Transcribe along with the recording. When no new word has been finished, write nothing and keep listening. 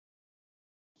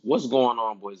What's going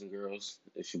on, boys and girls?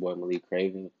 It's your boy Malik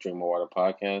Craven, Drink More Water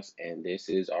Podcast, and this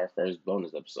is our first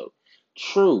bonus episode.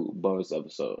 True bonus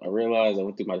episode. I realized I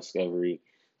went through my discovery,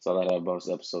 saw that I had a bonus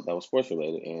episode that was sports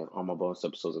related, and all my bonus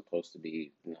episodes are supposed to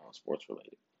be, sports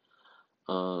related.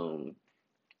 Um,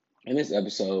 in this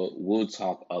episode, we'll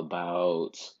talk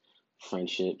about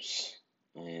friendships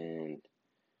and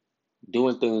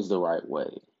doing things the right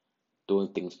way,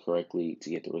 doing things correctly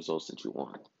to get the results that you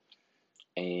want.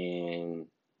 And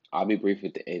I'll be brief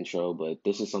with the intro, but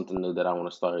this is something new that I want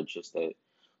to start. Just that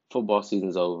football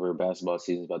season's over, basketball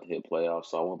season's about to hit playoffs,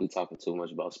 so I won't be talking too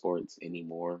much about sports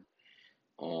anymore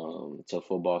until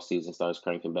football season starts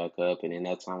cranking back up. And in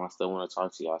that time, I still want to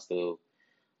talk to you. I still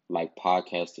like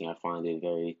podcasting. I find it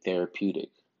very therapeutic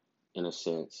in a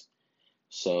sense.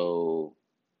 So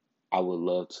I would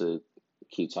love to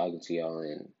keep talking to y'all,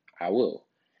 and I will.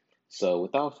 So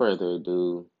without further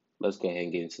ado, let's go ahead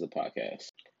and get into the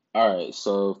podcast. All right,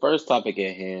 so first topic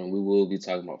at hand, we will be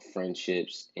talking about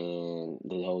friendships and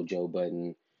the whole Joe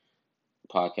Budden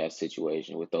podcast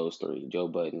situation with those three, Joe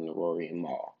Budden, Rory, and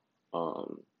Maul.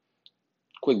 Um,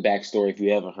 Quick backstory, if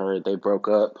you haven't heard, they broke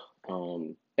up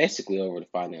basically over the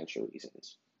financial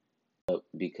reasons.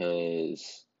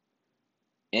 Because,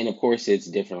 and of course, it's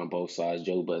different on both sides.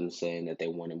 Joe Budden saying that they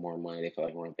wanted more money, they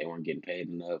felt like they weren't getting paid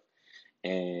enough,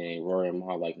 and Rory and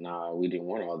Maul like, nah, we didn't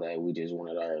want all that. We just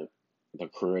wanted the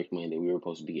correct money that we were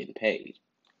supposed to be getting paid.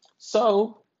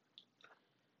 So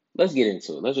let's get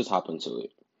into it. Let's just hop into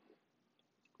it.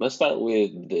 Let's start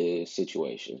with the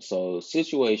situation. So,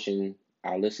 situation,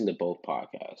 I listened to both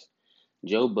podcasts.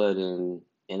 Joe Budden,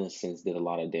 in a sense, did a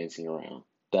lot of dancing around.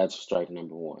 That's strike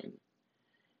number one.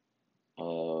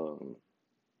 Um,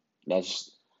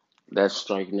 that's that's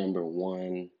strike number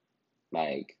one.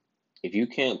 Like, if you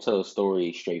can't tell a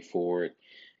story straightforward,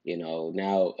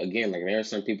 now again, like there are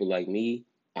some people like me.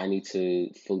 I need to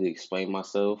fully explain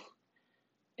myself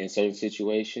in certain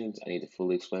situations. I need to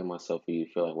fully explain myself for you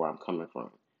to feel like where I'm coming from.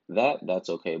 That's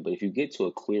okay. But if you get to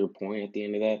a clear point at the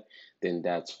end of that, then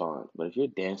that's fine. But if you're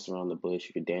dancing around the bush,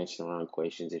 if you're dancing around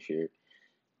questions, if you're,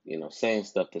 saying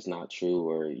stuff that's not true,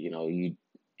 or, you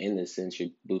in the sense you're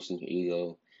boosting your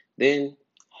ego, then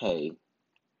hey,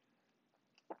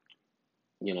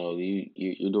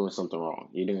 you're doing something wrong.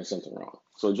 You're doing something wrong.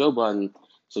 So Joe Budden,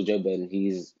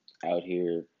 he's out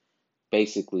here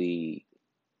basically,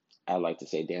 I like to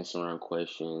say, dancing around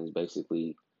questions.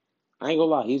 Basically, I ain't gonna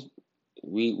lie,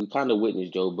 we kind of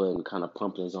witnessed Joe Budden kind of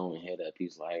pumping his own head up.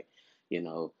 He's like,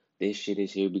 this shit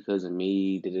is here because of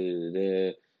me. Da da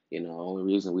da da.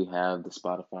 Only reason we have the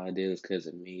Spotify deal is because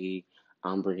of me.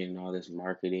 I'm bringing in all this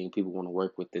marketing. People want to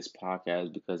work with this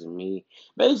podcast because of me.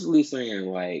 Basically saying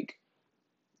like,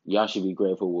 y'all should be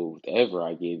grateful with whatever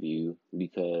I give you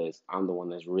because I'm the one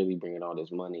that's really bringing all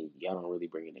this money. Y'all don't really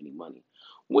bring in any money,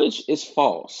 which is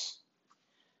false.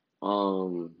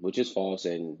 Which is false,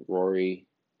 and Rory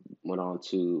went on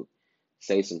to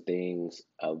say some things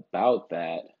about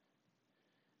that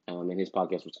in his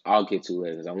podcast, which I'll get to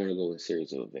later because I want to go with a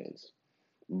series of events.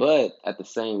 But at the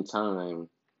same time,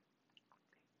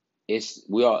 it's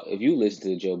we all if you listen to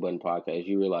the Joe Budden podcast,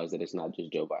 you realize that it's not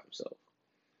just Joe by himself.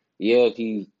 Yeah,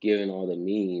 he's giving all the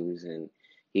memes and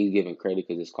he's giving credit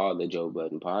because it's called the Joe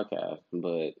Budden podcast,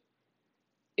 but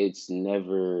it's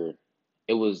never,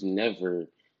 it was never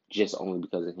just only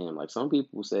because of him. Like some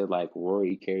people said, like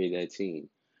Rory carried that team.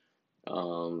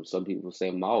 Some people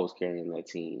say Maul was carrying that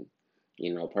team.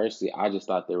 Personally, I just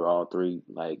thought they were all three,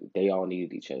 like, they all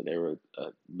needed each other. They were a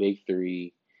big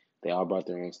three. They all brought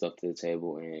their own stuff to the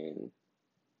table. And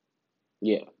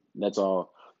yeah, that's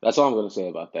all. That's all I'm going to say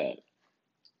about that.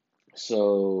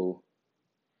 So,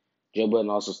 Joe Budden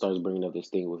also starts bringing up this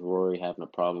thing with Rory having a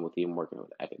problem with him working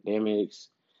with academics.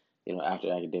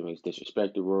 After academics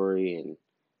disrespected Rory. And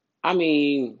I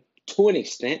mean, to an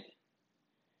extent,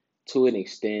 to an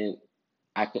extent,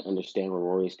 I can understand where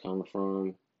Rory's coming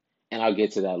from, and I'll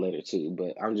get to that later too.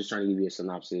 But I'm just trying to give you a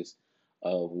synopsis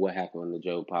of what happened on the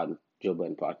Joe Budden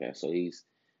podcast.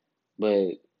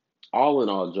 But all in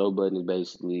all, Joe Budden is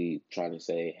basically trying to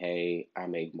say, hey, I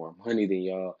make more money than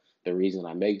y'all. The reason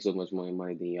I make so much more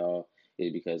money than y'all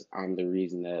is because I'm the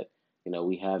reason that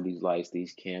we have these lights,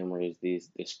 these cameras, this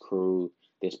crew,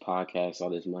 this podcast, all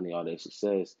this money, all this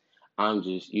success.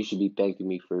 You should be thanking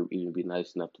me for even being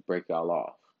nice enough to break y'all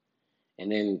off,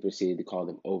 and then proceeded to call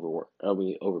them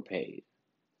overpaid.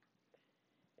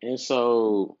 And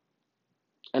so,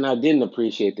 and I didn't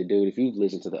appreciate the dude. If you've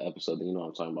listened to the episode, then you know what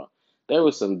I'm talking about. There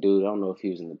was some dude, I don't know if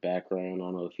he was in the background, I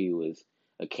don't know if he was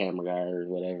a camera guy or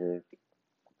whatever,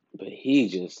 but he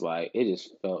just like, it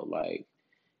just felt like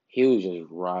he was just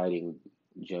riding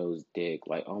Joe's dick.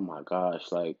 Like, oh my gosh,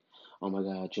 like, "Oh my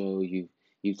God, Joe,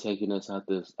 you've taken us out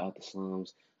the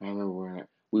slums. I remember when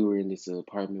we were in this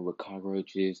apartment with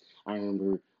cockroaches. I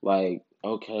remember like,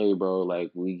 okay, bro,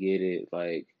 like we get it.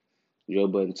 Like Joe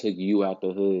Budden took you out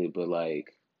the hood, but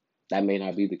like that may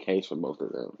not be the case for both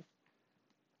of them.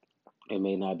 It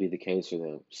may not be the case for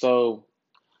them. So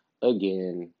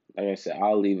again, like I said,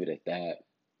 I'll leave it at that.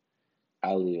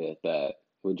 I'll leave it at that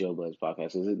with Joe Budden's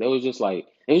podcast. 'Cause there was just like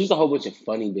it was just a whole bunch of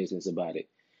funny business about it.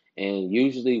 And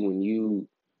usually when you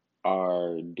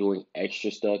are doing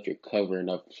extra stuff, you're covering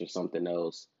up for something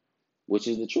else, which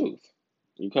is the truth.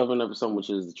 You're covering up for something which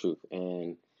is the truth.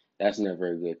 And that's never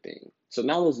a good thing. So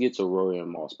now let's get to Rory and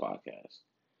Moss podcast.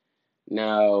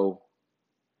 Now,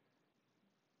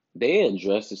 they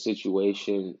address the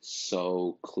situation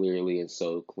so clearly and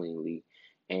so cleanly.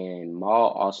 And Maul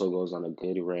also goes on a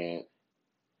good rant.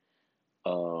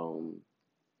 Um,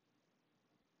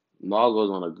 Maul goes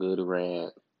on a good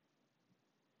rant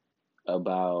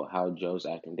about how Joe's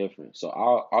acting different. So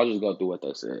I'll just go through what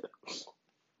they said.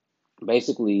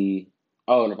 Basically,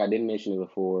 oh, and if I didn't mention it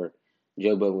before,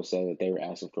 Joe Budden was saying that they were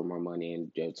asking for more money,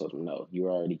 and Joe told him, no,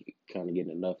 you're already kind of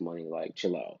getting enough money, like,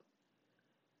 chill out.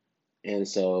 And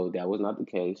so that was not the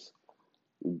case.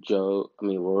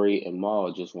 Rory and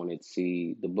Maul just wanted to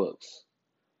see the books.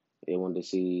 They wanted to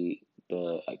see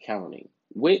the accounting,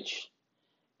 which,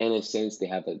 in a sense, they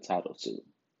have the title to.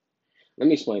 Let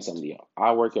me explain something to y'all.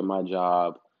 I work at my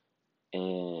job,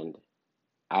 and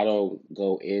I don't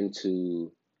go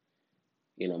into,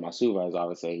 my supervisor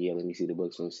always say, yeah, let me see the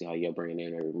books, let me see how you're bringing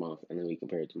in every month, and then we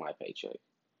compare it to my paycheck.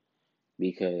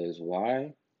 Because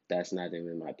why? That's not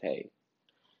even my pay.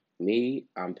 Me,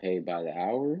 I'm paid by the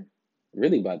hour,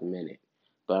 really by the minute,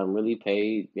 but I'm really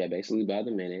paid, yeah, basically by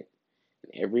the minute.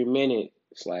 And every minute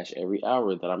slash every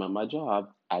hour that I'm at my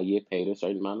job, I get paid a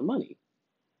certain amount of money.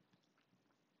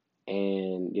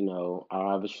 And,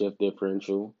 I have a shift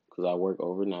differential because I work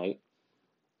overnight.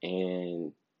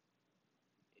 And,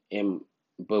 and,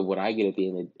 but what I get at the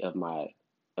end of my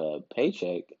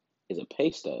paycheck is a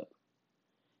pay stub.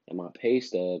 And my pay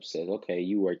stub says, okay,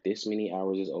 you worked this many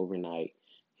hours this overnight.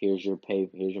 Here's your pay.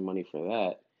 Here's your money for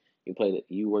that.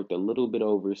 You worked a little bit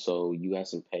over, so you got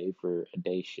some pay for a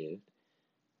day shift.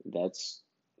 That's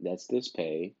that's this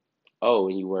pay. Oh,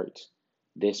 and you worked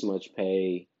this much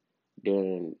pay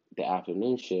during the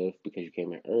afternoon shift because you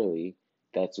came in early.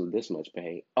 That's this much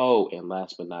pay. Oh, and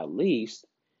last but not least,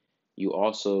 you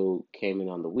also came in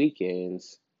on the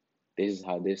weekends. This is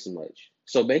how this much.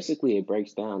 So basically, it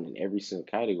breaks down in every single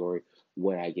category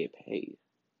what I get paid.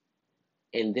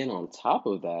 And then on top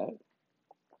of that,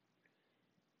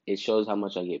 it shows how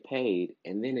much I get paid,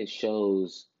 and then it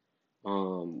shows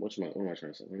what am I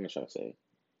trying to say? What am I trying to say?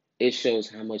 It shows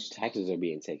how much taxes are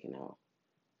being taken out,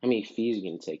 how many fees are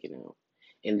getting taken out,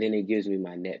 and then it gives me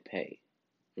my net pay.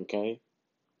 Okay,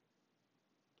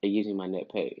 it gives me my net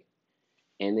pay,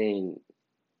 and then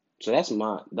so that's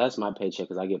my paycheck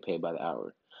because I get paid by the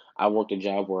hour. I worked a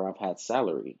job where I've had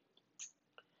salary,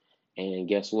 and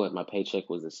guess what? My paycheck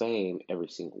was the same every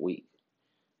single week,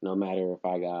 no matter if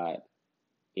I got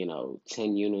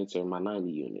 10 units or my 90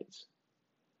 units.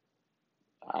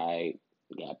 I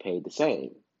got paid the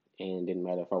same. And it didn't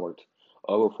matter if I worked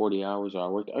over 40 hours or I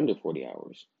worked under 40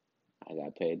 hours. I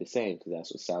got paid the same because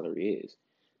that's what salary is.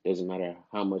 Doesn't matter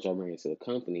how much I bring into the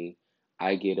company,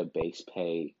 I get a base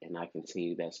pay and I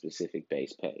continue that specific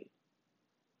base pay.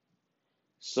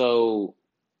 So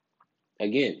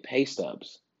again, pay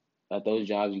stubs. At those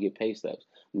jobs, you get pay stubs.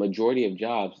 Majority of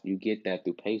jobs, you get that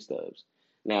through pay stubs.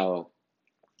 Now,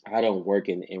 I don't work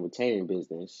in the entertainment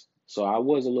business, so I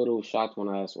was a little shocked when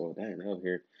I asked, well, dang, I'm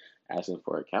here asking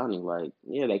for accounting. Like,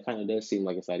 yeah, that kind of does seem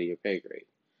like it's out of your pay grade.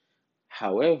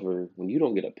 However, when you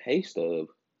don't get a pay stub,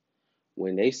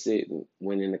 when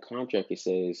in the contract it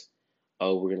says,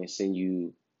 oh, we're going to send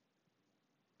you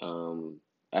um,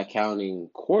 accounting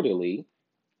quarterly,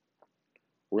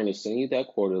 we're going to send you that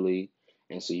quarterly,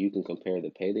 and so you can compare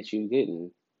the pay that you're getting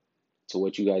to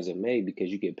what you guys have made because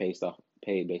you get paid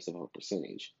based off a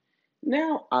percentage.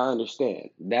 Now I understand.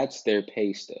 That's their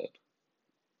pay stub.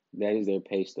 That is their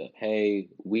pay stub. Hey,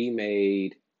 we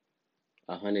made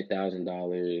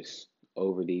 $100,000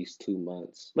 over these 2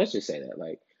 months. Let's just say that.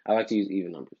 Like I like to use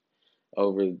even numbers.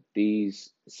 Over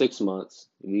these 6 months,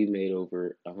 we made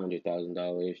over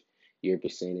 $100,000. Your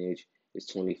percentage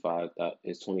is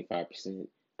 25%.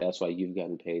 That's why you've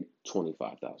gotten paid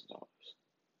 $25,000.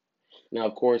 Now,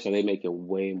 of course, are they making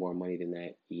way more money than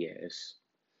that? Yes.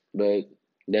 But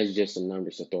that's just some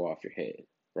numbers to throw off your head,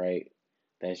 right?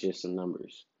 That's just some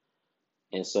numbers.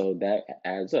 And so that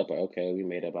adds up. Like, okay, we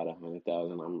made about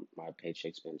 100,000. My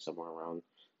paycheck's been somewhere around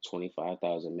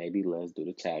 25,000, maybe less due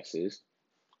to taxes.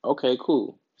 Okay,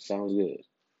 cool. Sounds good.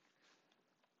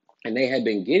 And they had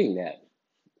been getting that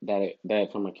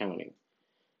from accounting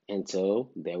until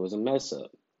there was a mess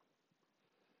up,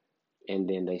 and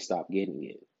then they stopped getting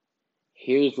it.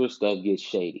 Here's where stuff gets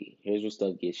shady. Here's where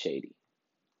stuff gets shady.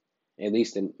 At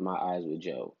least in my eyes with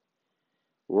Joe.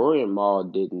 Rory and Maul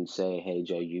didn't say, "Hey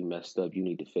Joe, you messed up. You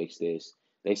need to fix this."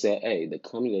 They said, "Hey, the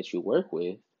company that you work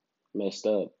with messed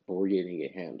up, but we're getting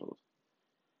it handled."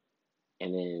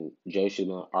 And then Joe should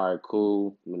be like, "All right,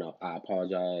 cool. I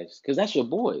apologize, because that's your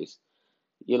boys."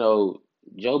 You know,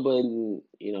 Joe Budden.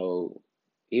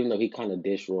 Even though he kind of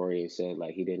dissed Rory and said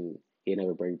like he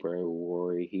never break bread with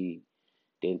Rory. He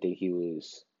didn't think he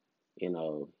was, he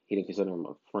didn't consider him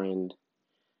a friend,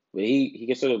 but he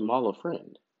considered Maul a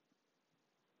friend.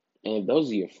 And if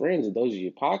those are your friends, if those are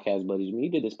your podcast buddies, you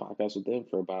did this podcast with them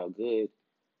for about a good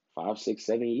 5, 6,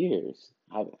 7 years.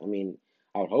 I mean,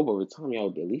 I would hope over time y'all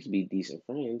would at least be decent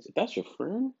friends. If that's your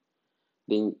friend,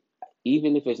 then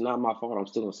even if it's not my fault, I'm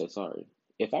still gonna say sorry.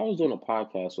 If I was doing a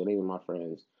podcast with any of my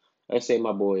friends, let's say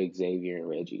my boy Xavier and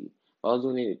Reggie, if I was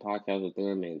doing any podcast with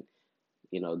them and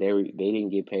they didn't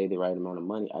get paid the right amount of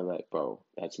money, I'd be like, bro,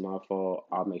 that's my fault.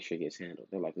 I'll make sure it gets handled.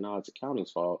 They're like, no, it's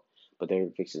accounting's fault, but they're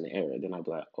fixing the error. Then I'd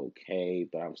be like, okay,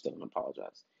 but I'm still gonna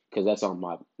apologize because that's on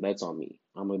me.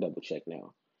 I'm gonna double check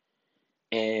now.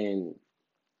 And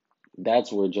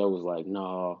that's where Joe was like,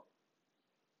 no,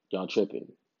 y'all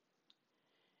tripping.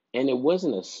 And it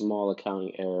wasn't a small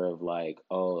accounting error of like,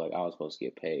 oh, like I was supposed to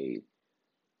get paid.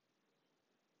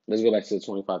 Let's go back to the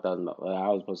 $25,000. Like, I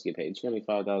was supposed to get paid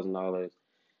 $25,000.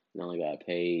 Now I got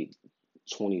paid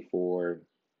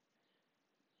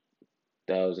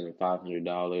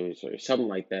 24,500 or something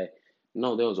like that.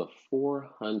 No, there was a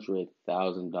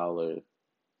 $400,000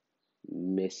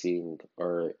 missing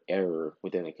or error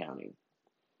within accounting.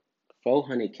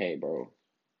 400K, bro,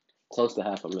 close to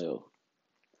half a mil.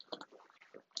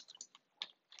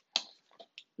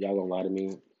 Y'all gonna lie to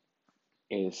me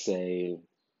and say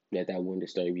that wouldn't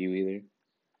disturb you either?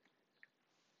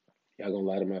 Y'all gonna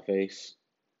lie to my face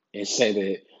and say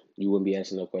that you wouldn't be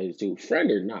asking no questions too,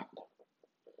 friend or not.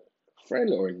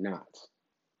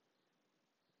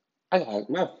 I got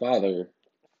my father.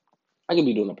 I could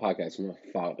be doing a podcast with my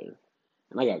father,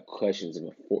 and I got questions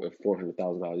if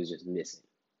 $400,000 is just missing.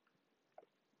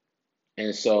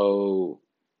 And so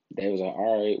they was like,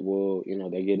 all right, well,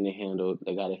 they're getting it handled.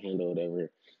 They got it handled,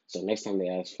 whatever. So next time they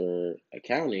ask for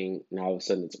accounting, now all of a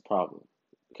sudden it's a problem.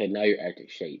 Okay, now you're acting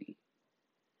shady.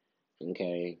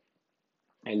 Okay,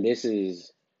 and this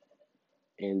is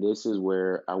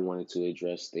where I wanted to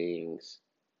address things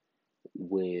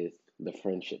with the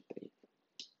friendship thing.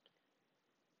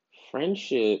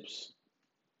 Friendships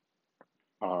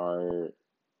are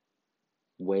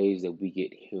ways that we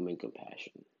get human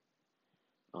compassion.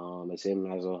 It's in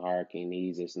Maslow hierarchy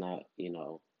needs. It's not, it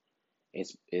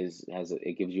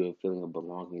gives you a feeling of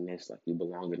belongingness, like you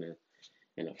belong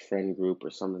in a friend group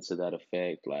or something to that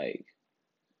effect. Like,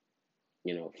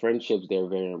 friendships, they're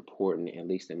very important, at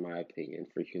least in my opinion,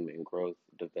 for human growth,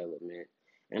 development,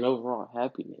 and overall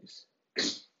happiness.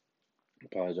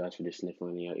 Apologize for just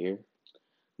sniffling in your ear,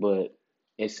 but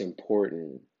it's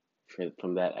important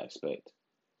from that aspect.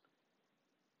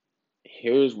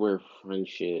 Here's where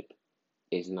friendship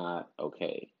is not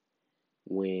okay.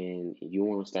 When you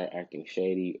want to start acting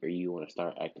shady or you want to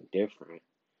start acting different,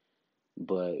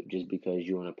 but just because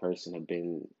you and a person have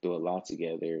been through a lot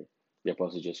together, they're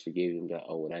supposed to just forgive you that,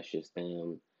 oh, well, that's just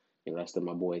them. That's still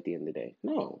my boy at the end of the day.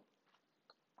 No,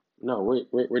 no,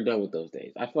 we're done with those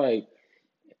days. I feel like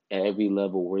at every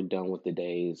level, we're done with the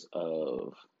days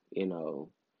of, you know,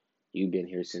 you've been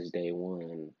here since day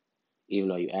one. Even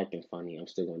though you're acting funny, I'm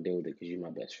still gonna deal with it because you're my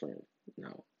best friend. No,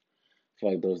 I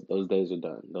feel like those days are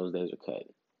done. Those days are cut.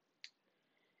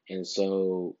 And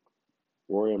so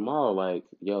Rory and Mal, like,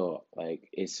 yo, like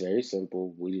it's very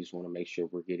simple. We just want to make sure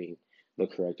we're getting the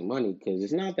correct money because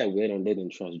it's not that they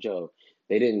didn't trust Joe.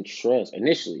 They didn't trust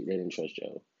initially. They didn't trust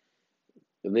Joe.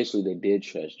 Initially, they did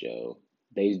trust Joe.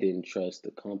 They didn't trust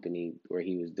the company where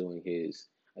he was doing his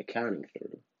accounting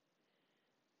through.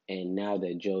 And now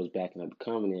that Joe's backing up the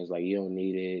company, it's like you don't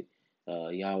need it.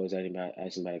 Y'all always asking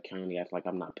about accounting. I feel like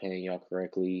I'm not paying y'all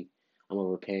correctly. I'm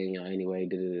overpaying y'all anyway.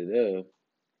 Da da da da.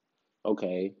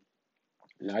 Okay,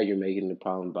 now you're making the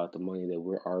problem about the money that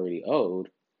we're already owed.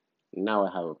 Now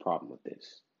I have a problem with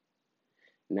this.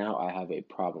 Now I have a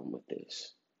problem with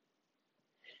this.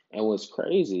 And what's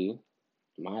crazy,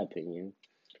 in my opinion,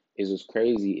 is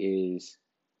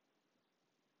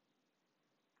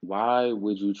why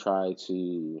would you try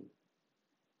to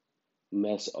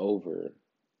mess over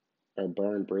or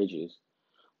burn bridges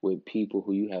with people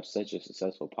who you have such a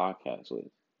successful podcast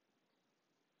with?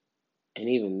 And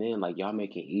even then, like y'all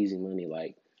making easy money.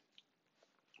 Like,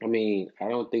 I mean, I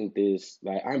don't think this.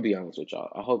 Like, I'll be honest with y'all.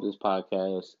 I hope this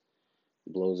podcast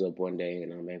blows up one day,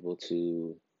 and I'm able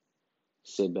to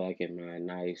sit back in my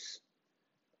nice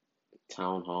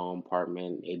townhome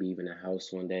apartment, maybe even a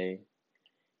house one day,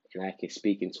 and I can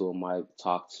speak into a mic,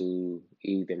 talk to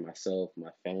either myself,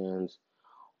 my fans,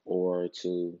 or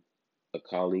to a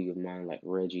colleague of mine like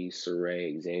Reggie,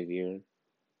 Saray, Xavier,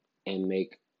 and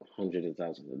make hundreds of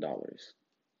thousands of dollars.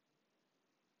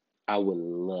 I would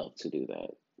love to do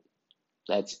that.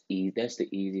 That's easy. That's the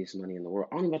easiest money in the world.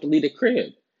 I don't even have to leave the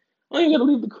crib. I don't even got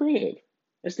to leave the crib.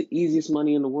 That's the easiest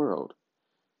money in the world.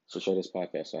 So share this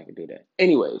podcast so I can do that.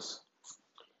 Anyways,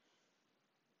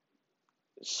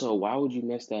 so why would you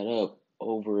mess that up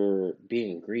over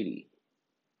being greedy?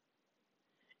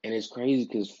 And it's crazy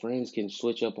because friends can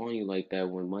switch up on you like that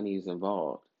when money is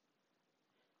involved.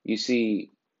 You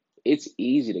see, it's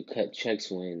easy to cut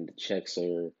checks when the checks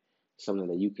are something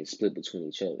that you can split between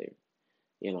each other.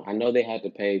 I know they have to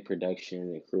pay production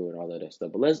and crew and all of that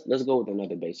stuff, but let's go with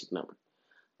another basic number.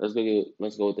 Let's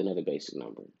go with another basic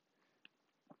number.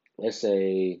 Let's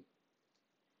say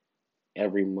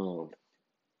every month,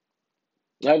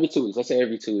 every 2 weeks. Let's say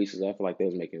every 2 weeks, because I feel like they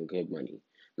was making good money,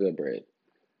 good bread.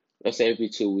 Let's say every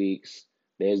 2 weeks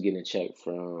they was getting a check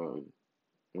from,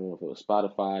 I don't know if it was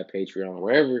Spotify, Patreon,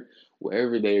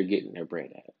 wherever they're getting their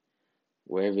bread at,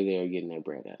 wherever they're getting their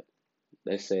bread at.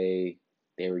 Let's say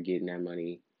they were getting that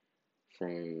money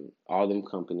from all them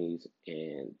companies,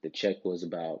 and the check was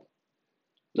about,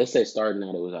 let's say starting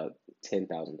out it was about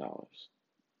 $10,000,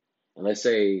 and let's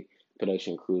say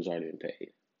production crews already been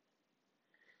paid.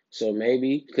 So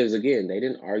maybe because again they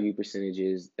didn't argue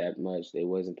percentages that much, they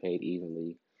wasn't paid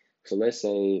evenly. So let's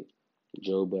say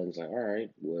Joe Budden's like, all right,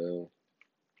 well,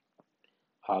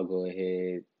 I'll go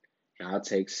ahead and I'll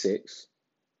take six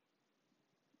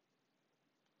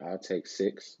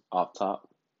off top.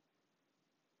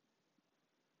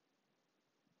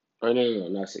 Or no,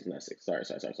 not six, not six. Sorry.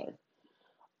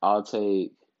 I'll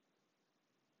take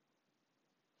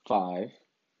five.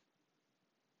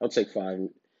 I'll take five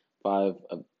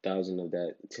a thousand of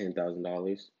that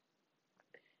 $10,000,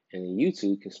 and then you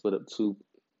two can split up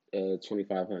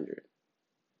 2,500.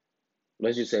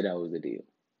 Let's just say that was the deal.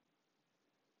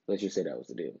 Let's just say that was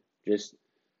the deal. Just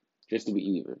to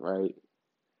be even, right?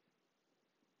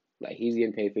 Like he's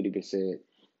getting paid 50%.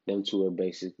 Them two are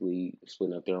basically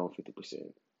splitting up their own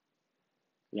 50%.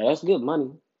 Now that's good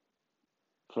money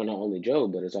for not only Joe,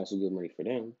 but it's also good money for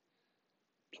them.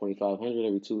 2,500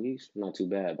 every 2 weeks, not too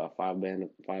bad. About five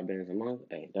bands a month.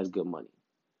 Hey, that's good money.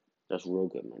 That's real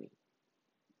good money.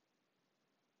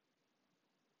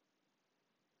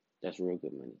 That's real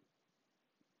good money.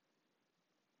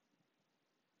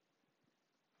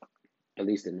 At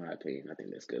least in my opinion, I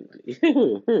think that's good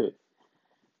money.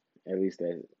 At least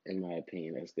that, in my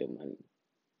opinion, that's good money.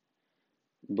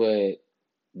 But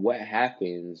what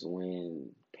happens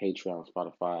when Patreon,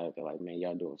 Spotify, they're like, man,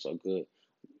 y'all doing so good.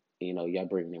 Y'all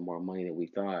bringing in more money than we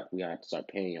thought. We got to start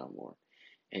paying y'all more.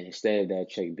 And instead of that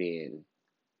check being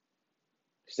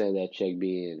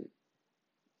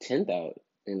 10,000,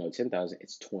 10,000,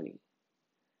 it's 20.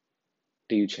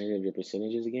 Do you change up your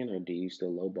percentages again, or do you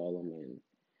still lowball them and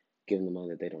give them the money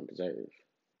that they don't deserve?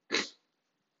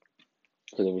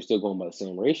 Because if we're still going by the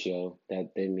same ratio,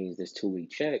 that then means this 2 week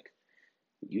check,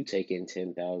 you take in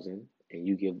 10,000 and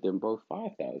you give them both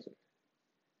 5,000.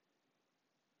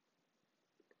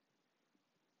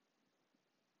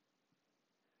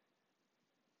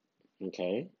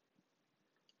 Okay.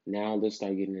 Now let's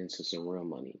start getting into some real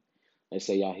money. Let's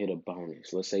say y'all hit a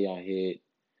bonus. Let's say y'all hit,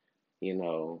 you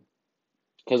know,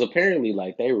 because apparently,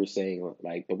 like they were saying,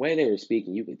 like the way they were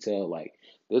speaking, you could tell, like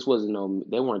this wasn't no,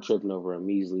 they weren't tripping over a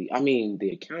measly. I mean, the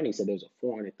accounting said there was a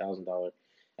 $400,000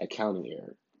 accounting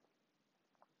error,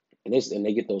 and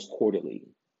they get those quarterly.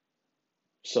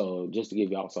 So just to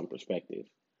give y'all some perspective,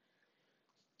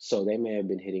 so they may have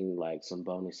been hitting like some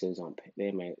bonuses on,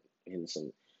 they may have hitting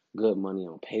some good money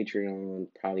on Patreon.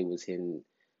 Probably was hitting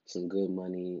some good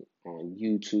money on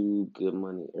YouTube. Good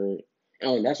money, oh,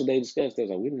 and that's what they discussed. They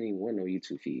was like, we didn't even want no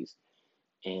YouTube fees,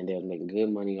 and they're making good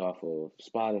money off of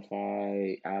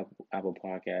Spotify, Apple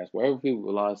Podcasts, wherever people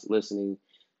were lost listening.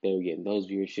 They were getting those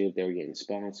viewership. They were getting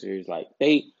sponsors. Like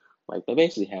they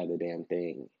basically had the damn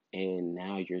thing. And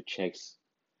now your checks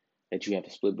that you have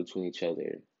to split between each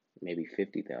other, maybe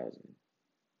 50,000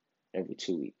 every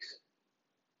 2 weeks.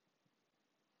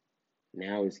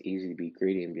 Now it's easy to be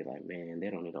greedy and be like, man, they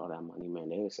don't need all that money, man.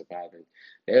 They were surviving.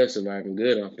 They were surviving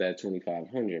good off that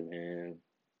 2,500, man.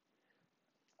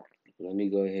 Let me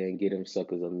go ahead and get them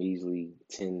suckers a measly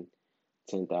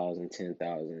 10,000,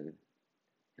 10,000,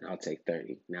 and take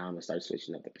 30. Now I'm gonna start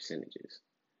switching up the percentages.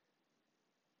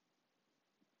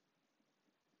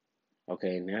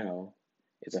 Okay, now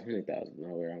it's 100,000.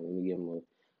 Now let me give them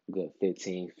a good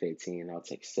 15, 15. I'll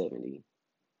take 70.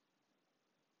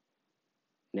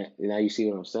 Now you see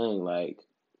what I'm saying? Like,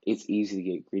 it's easy to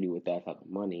get greedy with that type of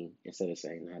money instead of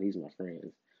saying, nah, these are my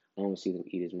friends. I want to see them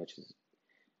eat as much as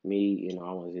me. I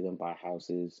want to see them buy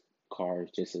houses,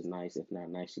 cars just as nice, if not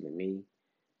nicer than me.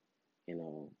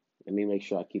 Let me make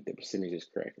sure I keep the percentages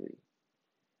correctly.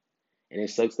 And it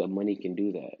sucks that money can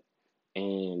do that.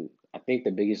 And I think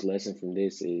the biggest lesson from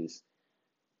this is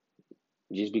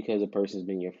just because a person's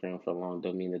been your friend for long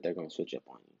don't mean that they're going to switch up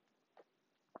on you.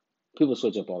 People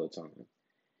switch up all the time.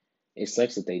 It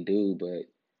sucks that they do, but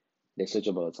they switch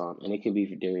up all the time. And it could be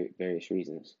for various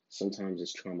reasons. Sometimes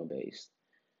it's trauma based.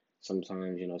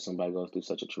 Sometimes, somebody goes through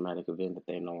such a traumatic event that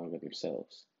they're no longer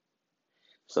themselves.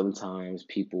 Sometimes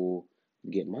people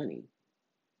get money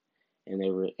and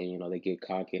they get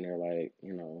cocky and they're like,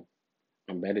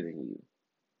 I'm better than you.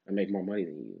 I make more money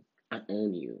than you. I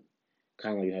own you.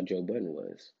 Kind of like how Joe Budden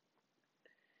was.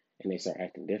 And they start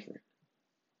acting different.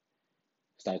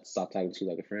 Stop talking to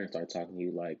you like a friend. Start talking to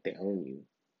you like they own you,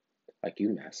 like you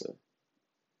massive.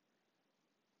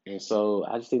 And so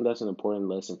I just think that's an important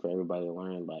lesson for everybody to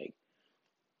learn. Like,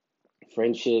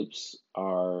 friendships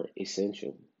are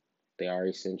essential. They are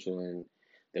essential, and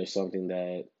there's something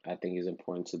that I think is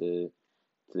important to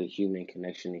the human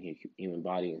connection and human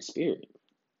body and spirit.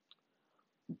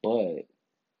 But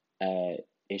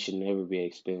it should never be at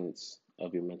expense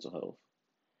of your mental health.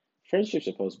 Friendships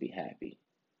are supposed to be happy.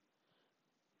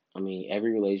 I mean,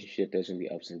 every relationship there's gonna be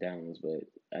ups and downs, but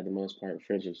at the most part,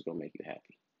 friendships are gonna make you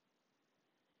happy.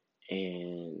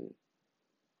 And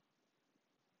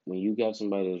when you got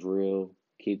somebody that's real,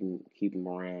 keep them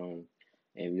around.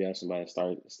 And if you have somebody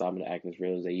stopping to act as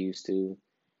real as they used to,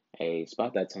 hey, it's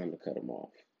about that time to cut them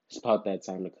off. It's about that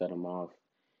time to cut them off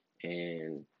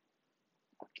and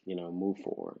move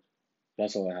forward.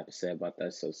 That's all I have to say about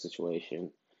that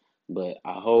situation. But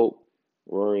I hope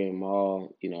Rory and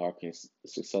Mal, are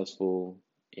successful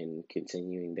in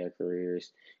continuing their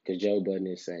careers. Because Joe Budden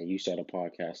is saying, you start a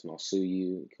podcast and I'll sue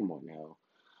you. Come on now.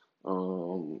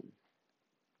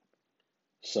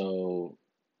 So,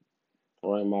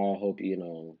 Rory and Mal, I hope,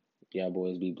 y'all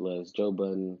boys be blessed. Joe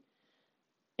Budden,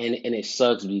 and it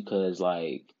sucks because,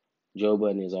 like, Joe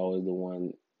Budden is always the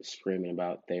one screaming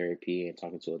about therapy and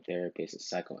talking to a therapist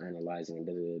and psychoanalyzing and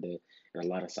and a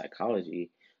lot of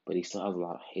psychology, but he still has a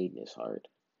lot of hate in his heart.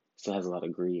 Still has a lot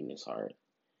of greed in his heart.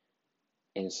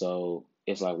 And so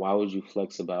it's like, why would you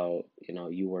flex about,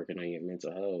 you working on your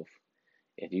mental health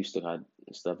if you still had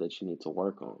stuff that you need to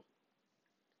work on?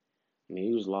 I mean,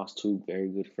 you just lost two very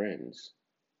good friends.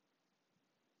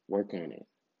 Work on it.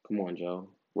 Come on, Joe.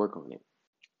 Work on it.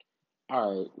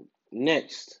 All right.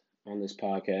 Next on this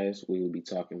podcast, we will be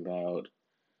talking about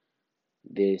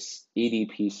this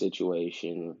EDP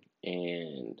situation,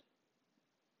 and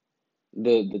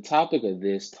the topic of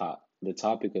this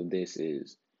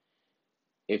is,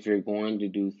 if you're going to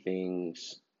do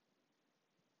things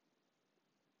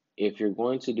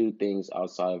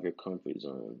outside of your comfort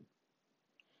zone,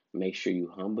 make sure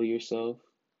you humble yourself,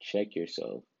 check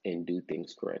yourself, and do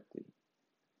things correctly.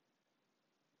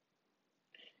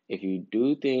 If you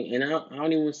do things, and I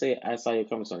don't even say outside your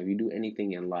comfort zone, if you do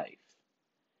anything in life,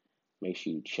 make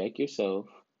sure you check yourself,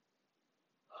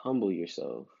 humble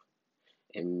yourself,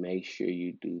 and make sure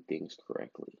you do things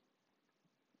correctly.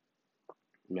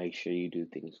 Make sure you do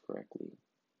things correctly.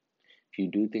 If you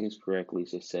do things correctly,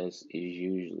 success is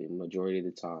usually, majority of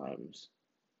the times,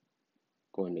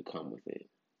 going to come with it.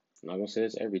 I'm not gonna say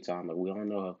this every time, but we all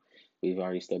know we've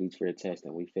already studied for a test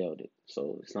and we failed it.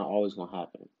 So it's not always gonna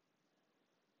happen.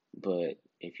 But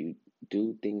if you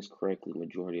do things correctly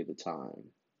majority of the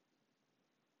time,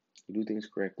 you do things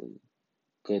correctly,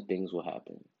 good things will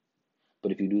happen.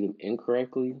 But if you do them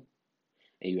incorrectly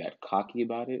and you act cocky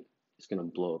about it, it's gonna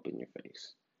blow up in your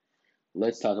face.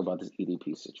 Let's talk about this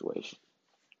EDP situation.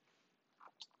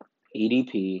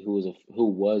 EDP, who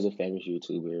was a famous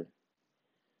YouTuber,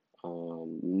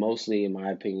 mostly, in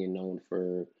my opinion, known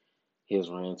for his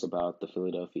rants about the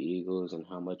Philadelphia Eagles and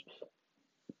how much,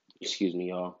 excuse me,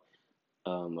 y'all,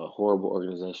 a horrible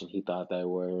organization he thought they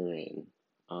were, and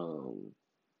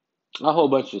a whole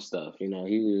bunch of stuff. He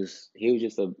was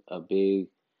just a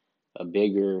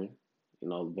bigger,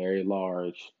 very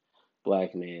large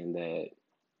black man that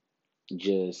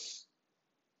just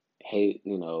hate.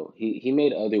 He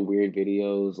made other weird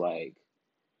videos, like,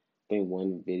 I think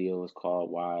one video was called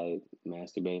 "Why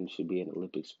Masturbating Should Be an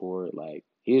Olympic Sport." Like,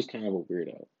 he was kind of a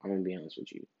weirdo. I'm gonna be honest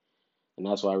with you, and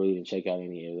that's why I really didn't check out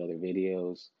any of his other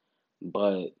videos.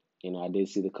 But I did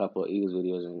see the couple of Eagles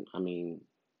videos, and I mean,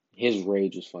 his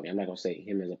rage was funny. I'm not gonna say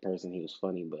him as a person, he was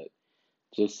funny, but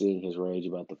just seeing his rage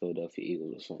about the Philadelphia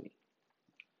Eagles was funny.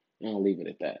 And I'll leave it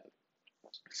at that.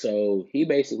 So he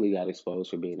basically got exposed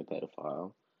for being a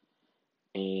pedophile,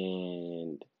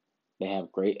 and they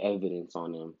have great evidence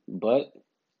on him, but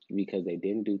because they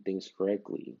didn't do things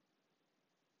correctly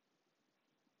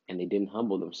and they didn't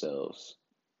humble themselves,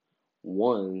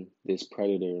 one, this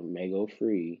predator may go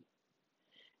free,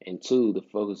 and two, the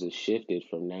focus is shifted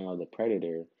from now the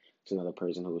predator to another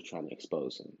person who was trying to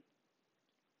expose him.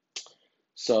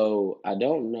 So I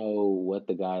don't know what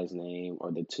the guy's name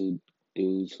or the two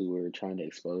dudes who were trying to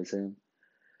expose him,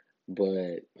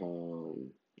 but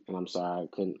and I'm sorry I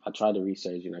couldn't. I tried to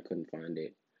research and I couldn't find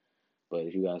it. But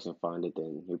if you guys can find it,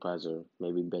 then you guys are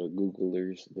maybe better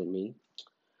Googlers than me.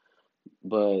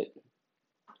 But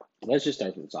let's just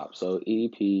start from the top. So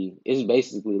EDP is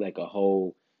basically like a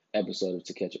whole episode of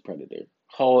To Catch a Predator.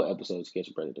 Whole episode of To Catch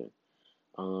a Predator.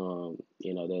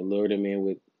 They lured him in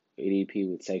with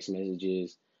EDP with text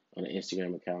messages on an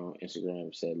Instagram account.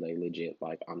 Instagram said like legit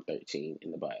like I'm 13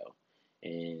 in the bio,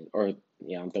 and or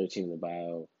yeah I'm 13 in the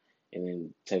bio, and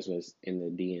then text was in the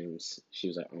DMs. She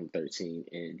was like I'm 13,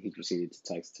 and he proceeded to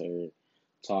text her,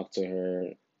 talk to her,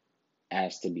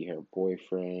 ask to be her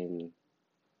boyfriend.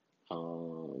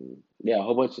 Yeah, a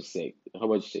whole bunch of sick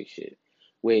shit.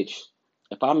 Which,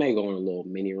 if I may go on a little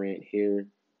mini rant here,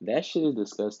 that shit is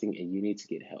disgusting, and you need to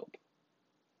get help.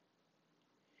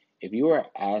 If you are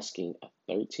asking a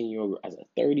 13-year-old, as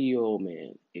a 30-year-old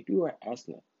man, if you are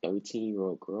asking a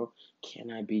 13-year-old girl,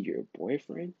 can I be your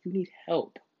boyfriend? You need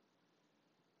help.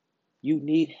 You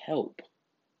need help.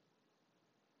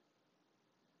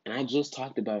 And I just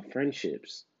talked about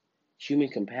friendships, human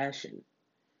compassion.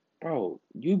 Bro,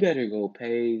 you better go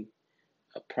pay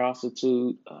a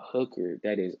prostitute, a hooker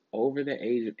that is over the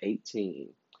age of 18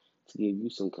 to give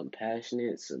you some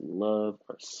compassionate, some love,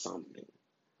 or something.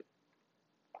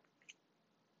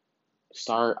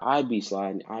 I'd be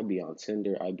sliding, I'd be on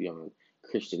Tinder, I'd be on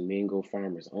Christian Mingle,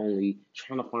 Farmers Only,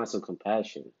 trying to find some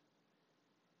compassion.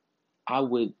 I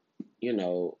would, you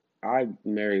know, I'd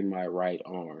marry my right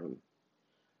arm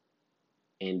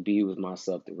and be with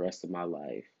myself the rest of my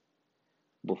life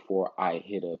before I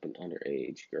hit up an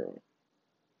underage girl.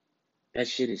 That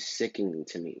shit is sickening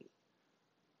to me.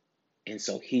 And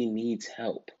so he needs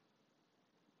help.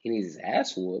 He needs his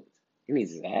ass whooped. He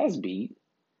needs his ass beat.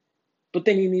 But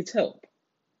then he needs help.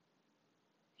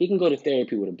 He can go to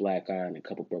therapy with a black eye and a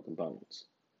couple broken bones.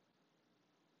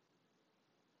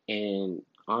 And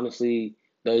honestly,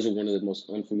 those are one of the most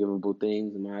unforgivable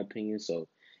things in my opinion. So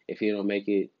if he don't make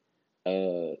it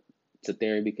uh to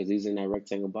therapy because he's in that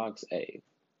rectangle box, hey,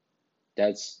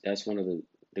 that's one of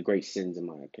the great sins in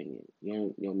my opinion.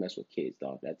 You don't mess with kids,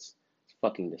 dog. That's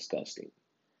fucking disgusting.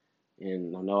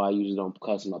 And I know I usually don't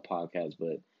cuss in my podcast,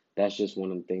 but that's just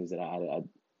one of the things that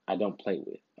I don't play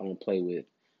with. I don't play with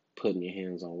putting your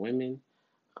hands on women.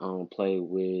 I don't play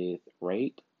with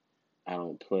rape. I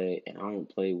don't play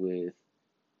with,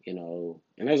 and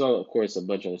there's of course a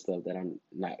bunch of other stuff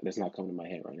that's not coming to my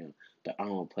head right now. But I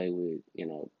don't play with,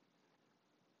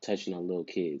 touching on little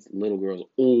kids, little girls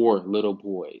or little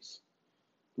boys.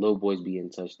 Little boys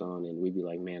being touched on, and we'd be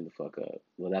like, man, the fuck up.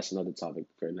 Well, that's another topic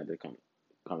for another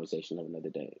conversation of another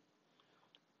day.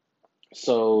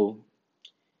 So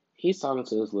he's talking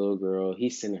to this little girl.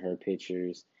 He's sending her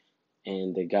pictures,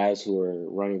 and the guys who are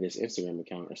running this Instagram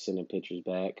account are sending pictures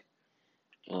back.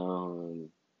 I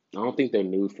don't think they're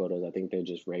nude photos. I think they're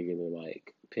just regular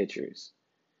like pictures.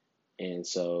 And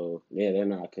so yeah, they're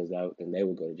not because then they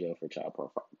would go to jail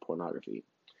for pornography.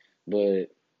 But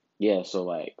yeah, so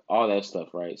like all that stuff,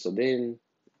 right? So then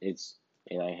it's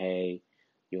like, hey,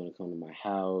 you want to come to my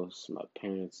house? My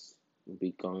parents will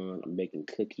be gone. I'm making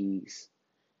cookies.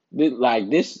 Like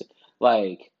this,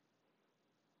 like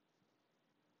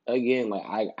again,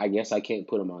 like I guess I can't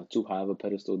put him on too high of a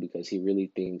pedestal because he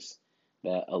really thinks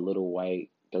that a little white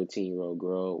 13-year-old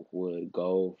girl would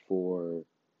go for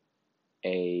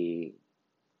a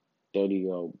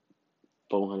 30-year-old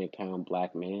 400-pound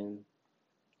black man,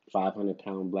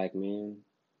 500-pound black man.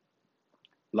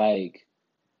 Like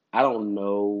I don't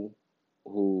know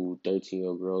who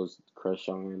 13-year-old girls crush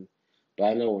on, but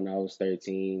I know when I was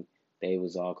 13, they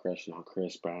was all crushing on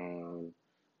Chris Brown,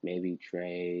 maybe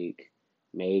Drake,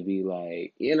 maybe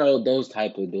like, those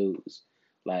type of dudes.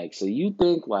 Like, so you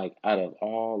think like out of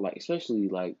all, like, especially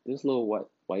like this little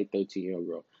white 13-year-old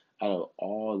girl, out of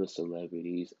all the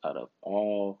celebrities, out of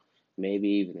all, maybe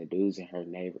even the dudes in her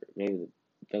maybe the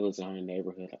fellas in her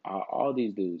neighborhood, all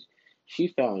these dudes, she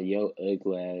found Yo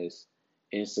Ugly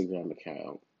Instagram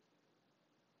account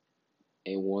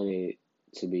and wanted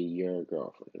to be your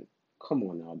girlfriend. Come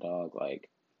on now, dog. Like,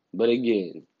 but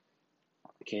again,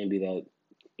 can't be that.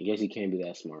 I guess he can't be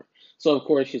that smart. So of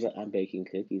course she's like, I'm baking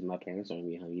cookies. My parents are gonna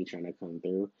be home. You trying to come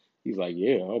through? He's like,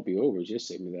 yeah, I'll be over. Just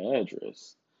send me the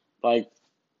address. Like,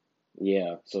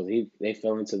 yeah. So they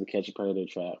fell into the catch a predator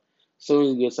trap. As soon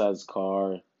as he gets out of his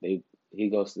car, he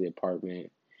goes to the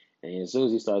apartment, and as soon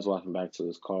as he starts walking back to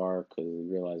his car because he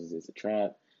realizes it's a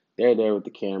trap, they're there with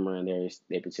the camera and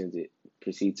they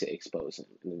proceed to expose him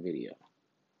in the video.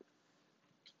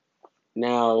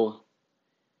 Now,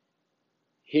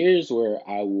 here's where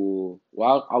I'll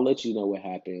let you know what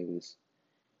happens,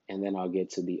 and then I'll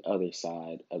get to the other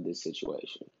side of this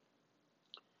situation.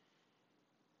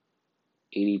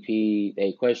 EDP,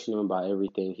 they question him about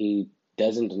everything. He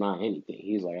doesn't deny anything.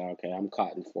 He's like, okay, I'm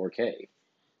caught in 4K.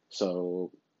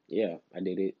 So, yeah, I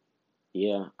did it.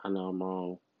 Yeah, I know I'm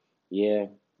wrong. Yeah,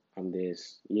 I'm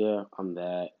this. Yeah, I'm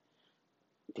that.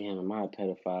 Damn, am I a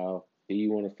pedophile? Do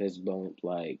you want a fist bump?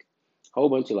 Like, a whole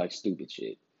bunch of like stupid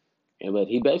shit. But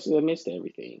he basically admits to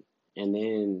everything. And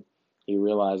then he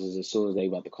realizes as soon as they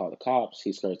about to call the cops,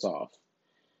 he skirts off.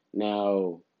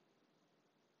 Now,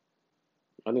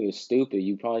 I think it's stupid.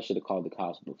 You probably should have called the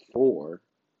cops before.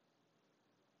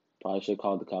 Probably should have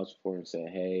called the cops before and said,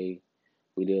 hey,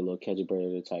 we did a little catch a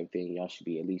predator type thing. Y'all should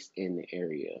be at least in the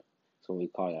area. So when we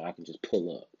call y'all, I can just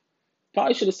pull up.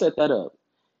 Probably should have set that up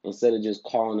instead of just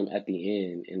calling him at the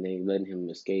end and then letting him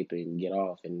escape and get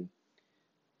off and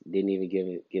didn't even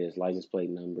get his license plate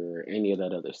number or any of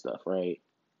that other stuff, right?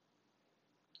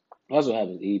 That's what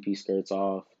happens. EDP skirts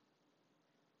off.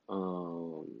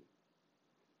 Um,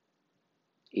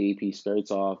 EDP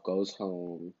skirts off, goes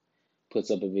home, puts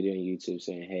up a video on YouTube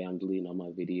saying, "Hey, I'm deleting all my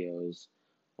videos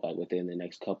like within the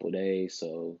next couple of days.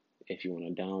 So if you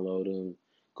want to download them,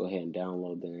 go ahead and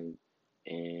download them,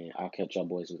 and I'll catch y'all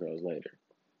boys and girls later."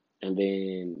 And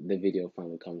then the video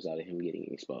finally comes out of him getting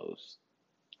exposed.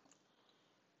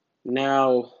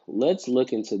 Now let's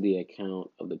look into the account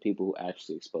of the people who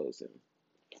actually exposed him.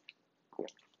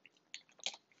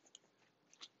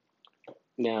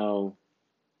 Now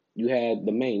you had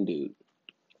the main dude.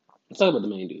 Let's talk about the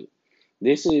main dude.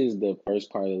 This is the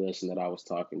first part of the lesson that I was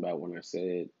talking about when I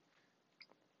said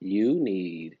you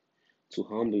need to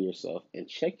humble yourself and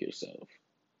check yourself.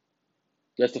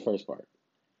 That's the first part.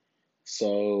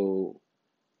 So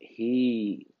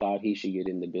he thought he should get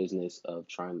in the business of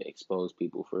trying to expose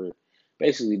people for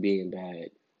basically being bad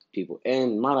people.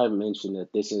 And might I mention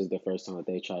that this is the first time that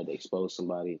they tried to expose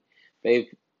somebody. They've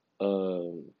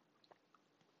um,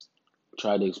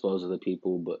 tried to expose other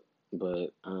people, but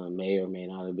may or may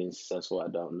not have been successful. I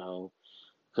don't know.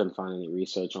 Couldn't find any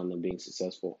research on them being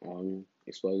successful on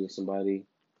exposing somebody.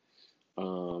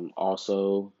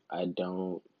 Also, I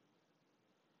don't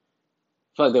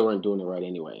feel like they weren't doing it right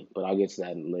anyway, but I'll get to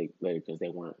that later because they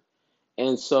weren't.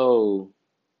 And so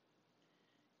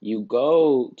you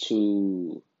go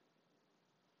to,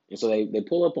 and so they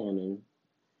pull up on him,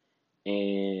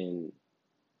 and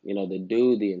the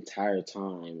dude the entire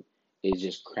time is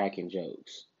just cracking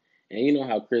jokes. And you know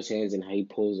how Chris Hansen, how he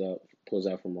pulls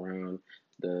out from around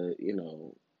the,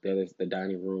 the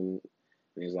dining room,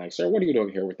 and he's like, "Sir, what are you doing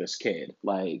here with this kid?"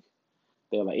 Like,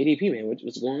 they're like, "ADP, man,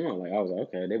 what's going on?" Like, I was like,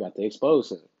 okay, they about to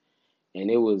expose him.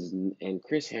 And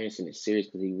Chris Harrison is serious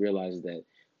because he realizes that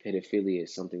pedophilia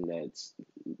is something that's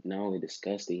not only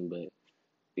disgusting, but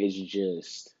it's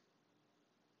just,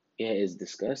 yeah, it's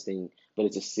disgusting, but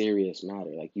it's a serious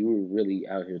matter. Like, you were really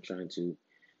out here trying to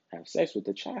have sex with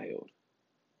a child.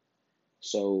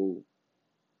 So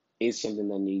it's something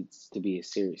that needs to be a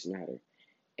serious matter.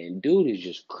 And dude is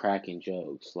just cracking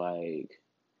jokes. Like,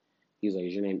 he's like,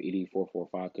 "Is your name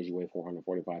ED445 because you weigh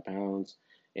 445 pounds?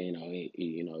 And,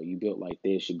 you built like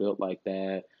this, you built like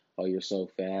that. Oh, you're so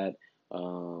fat."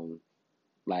 Um,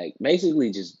 like,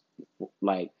 basically, just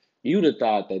like, you'd have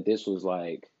thought that this was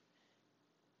like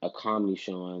a comedy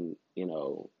show, and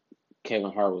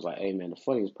Kevin Hart was like, "Hey man, the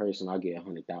funniest person I get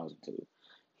 100,000 to."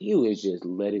 He was just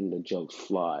letting the jokes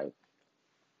fly.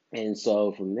 And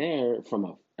so from there,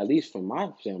 at least from my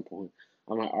standpoint,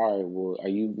 I'm like, all right, well, are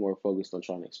you more focused on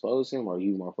trying to expose him, or are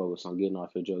you more focused on getting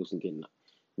off your jokes and getting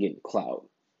clout?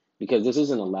 Because this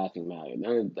isn't a laughing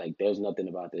matter. Like, there's nothing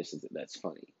about this that's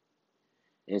funny.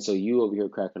 And so you over here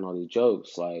cracking all these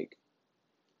jokes, like,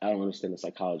 I don't understand the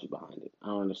psychology behind it. I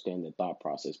don't understand the thought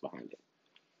process behind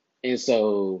it. And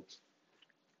so,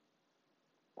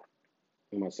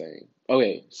 what am I saying?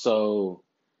 Okay, so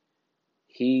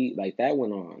he, like, that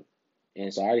went on.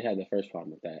 And so I already had the first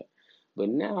problem with that. But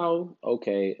now,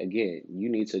 okay, again, you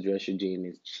need to address your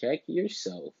demons, check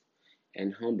yourself,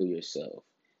 and humble yourself.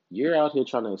 You're out here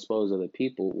trying to expose other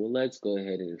people. Well, let's go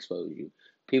ahead and expose you.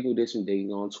 People did some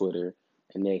digging on Twitter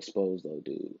and they exposed though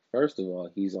dude. First of all,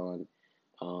 he's on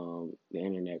the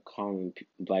internet calling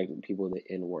black people the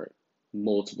N word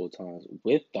multiple times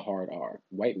with the hard R.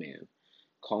 White man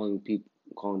calling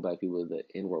black people the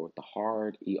N word with the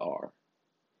hard ER.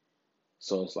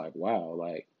 So it's like, wow,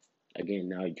 like again,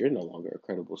 now you're no longer a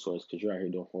credible source because you're out here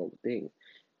doing horrible things.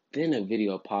 Then a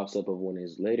video pops up of one of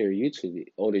his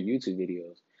older YouTube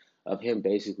videos of him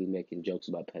basically making jokes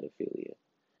about pedophilia.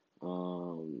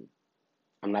 Um,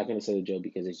 I'm not gonna say the joke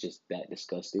because it's just that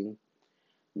disgusting,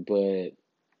 but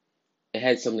it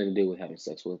had something to do with having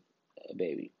sex with a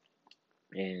baby.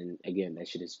 And again, that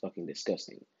shit is fucking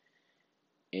disgusting.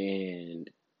 And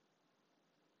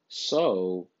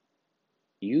so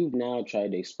you've now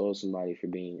tried to expose somebody for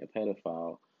being a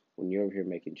pedophile when you're over here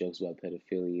making jokes about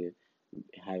pedophilia,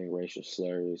 having racial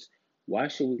slurs. Why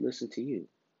should we listen to you?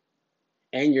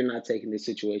 And you're not taking this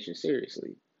situation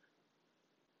seriously.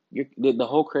 The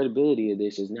whole credibility of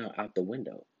this is now out the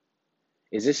window.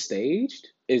 Is this staged?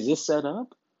 Is this set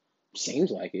up?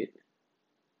 Seems like it.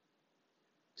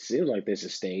 Seems like this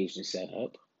is staged and set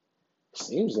up.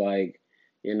 Seems like,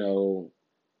 you know,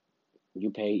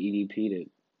 you pay EDP to,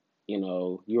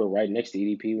 you were right next to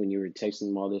EDP when you were texting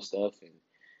them all this stuff,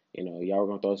 and y'all were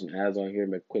gonna throw some ads on here,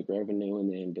 make quick revenue,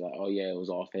 and then be like, oh yeah, it was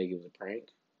all fake, it was a prank.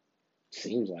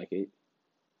 Seems like it,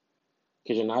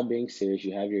 because you're not being serious.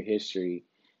 You have your history,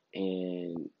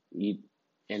 and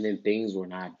and then things were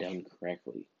not done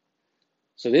correctly.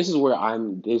 So this is where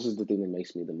I'm. This is the thing that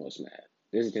makes me the most mad.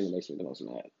 This is the thing that makes me the most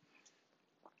mad.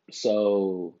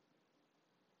 So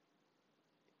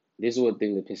this is what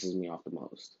thing that pisses me off the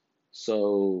most.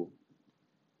 So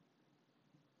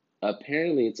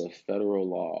apparently, it's a federal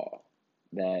law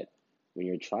that when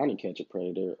you're trying to catch a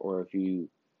predator, or if you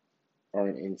are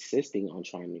insisting on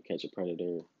trying to catch a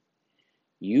predator,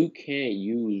 you can't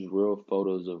use real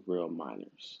photos of real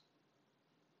minors.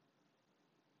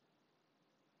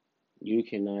 You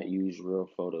cannot use real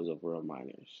photos of real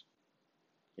minors.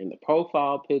 In the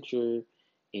profile picture,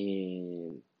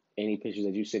 in any pictures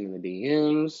that you send in the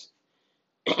DMs,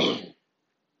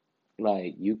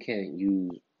 like you can't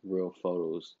use real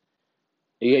photos.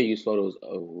 You gotta use photos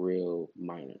of real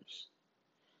minors.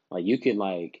 Like you can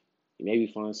like maybe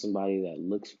find somebody that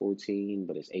looks 14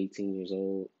 but is 18 years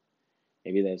old.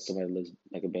 Maybe that's somebody that looks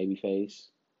like a baby face.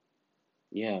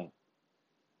 Yeah,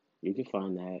 you can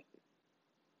find that.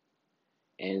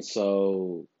 And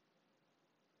so,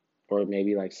 or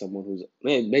maybe like someone who's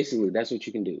basically that's what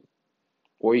you can do.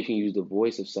 Or you can use the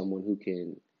voice of someone who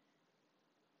can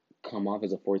come off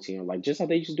as a 14-year-old, like just how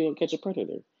they used to do in Catch a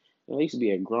Predator. There used to be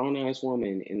a grown ass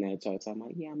woman in that talk time,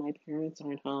 like, yeah, my parents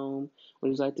aren't home.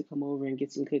 Would you like to come over and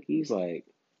get some cookies? Like,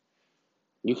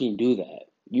 you can do that.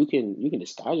 You can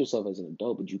disguise yourself as an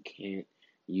adult, but you can't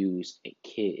use a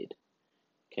kid.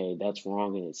 Okay, that's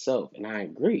wrong in itself, and I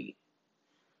agree.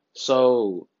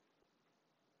 So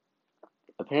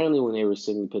apparently, when they were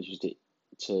sending pictures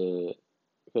to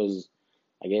because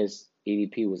I guess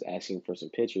EDP was asking for some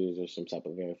pictures or some type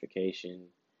of verification,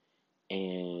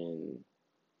 and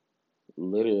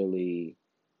literally,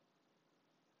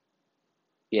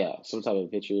 yeah, some type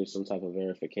of pictures, some type of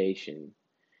verification,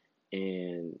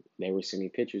 and they were sending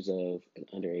pictures of an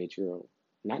underage girl,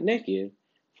 not naked,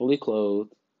 fully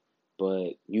clothed,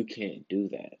 but you can't do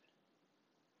that.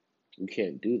 You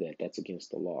can't do that. That's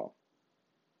against the law.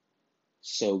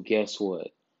 So guess what?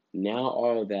 Now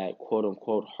all that quote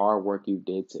unquote hard work you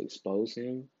did to expose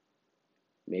him,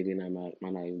 maybe might not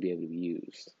even be able to be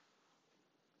used.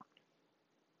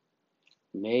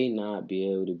 May not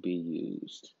be able to be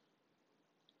used.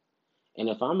 And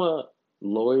if I'm a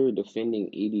lawyer defending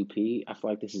EDP, I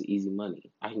feel like this is easy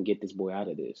money. I can get this boy out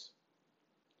of this.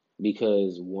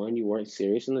 Because one, you weren't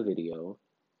serious in the video.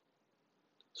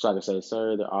 So I can say,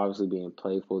 sir, they're obviously being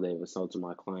playful. They've insulted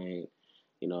my client,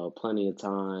 plenty of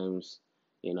times.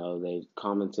 They've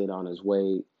commented on his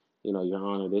weight. Your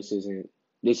Honor, this is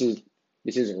this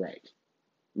isn't right.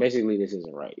 Basically, this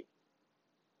isn't right.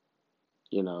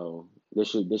 This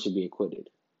should be acquitted.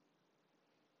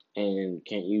 And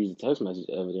can't use the text message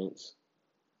evidence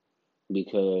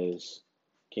because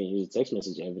can't use the text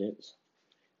message evidence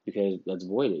because that's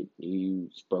voided. You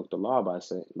broke the law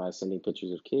by sending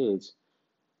pictures of kids,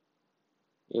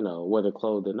 whether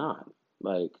clothed or not.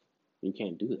 Like, you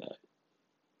can't do that.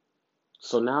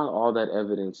 So now all that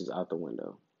evidence is out the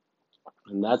window.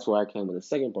 And that's where I came with the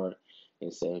second part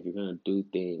and said, if you're going to do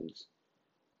things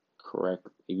if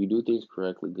you do things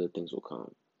correctly, good things will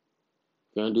come.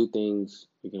 If you're going to do things,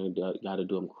 got to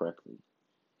do them correctly.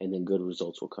 And then good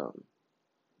results will come.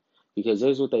 Because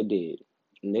here's what they did.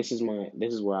 And this is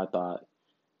where I thought,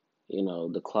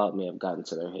 the clout may have gotten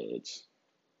to their heads.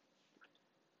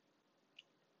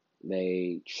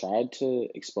 They tried to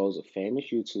expose a famous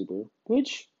YouTuber,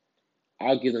 which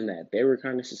I'll give them that. They were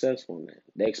kind of successful in that.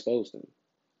 They exposed him.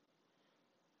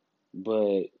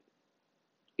 But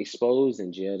exposed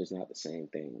and jailed is not the same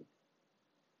thing,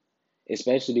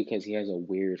 especially because he has a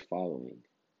weird following.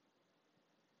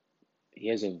 He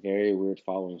has a very weird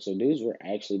following. So dudes were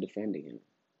actually defending him.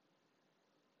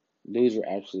 Dudes were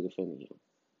actually defending him.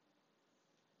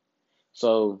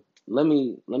 So let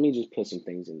me just put some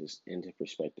things into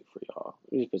perspective for y'all.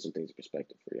 Let me just put some things in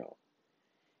perspective for y'all.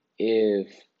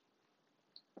 If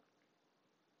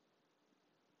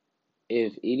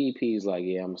if EDP is like,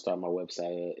 yeah, I'm gonna start my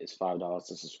website, it's $5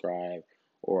 to subscribe,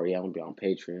 or yeah, I'm gonna be on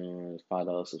Patreon, it's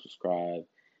 $5 to subscribe,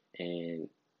 and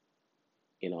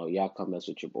y'all come mess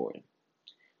with your boy.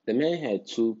 The man had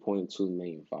 2.2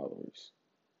 million followers.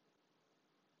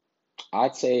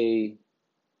 I'd say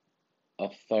a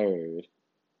third.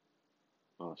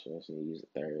 Oh shit, let's use a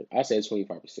third. I'd say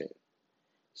 25%.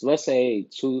 So let's say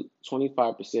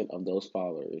 25% of those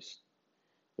followers,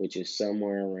 which is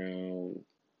somewhere around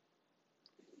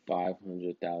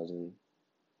 500,000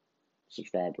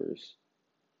 subscribers,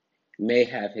 may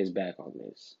have his back on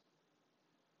this.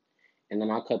 And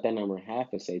then I'll cut that number in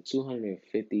half and say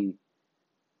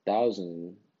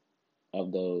 250,000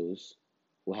 of those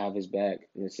will have his back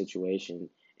in this situation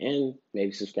and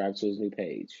maybe subscribe to his new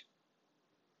page.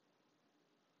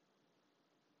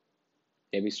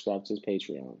 Maybe subscribe to his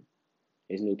Patreon,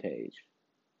 his new page.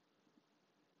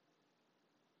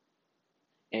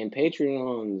 And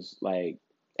Patreons, like,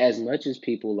 as much as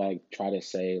people like try to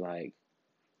say I'm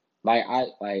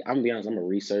gonna be honest, I'm a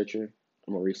researcher.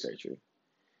 I'm a researcher.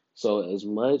 So as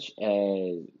much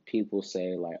as people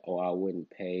say like, oh, I wouldn't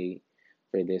pay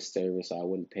for this service, I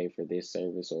wouldn't pay for this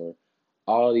service, or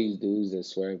all these dudes that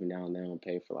swear up and down they don't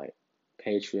pay for like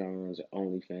Patreons or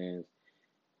OnlyFans,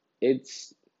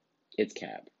 it's it's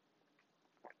cap.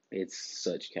 It's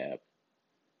such cap.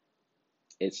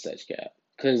 It's such cap.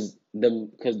 Cause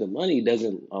the money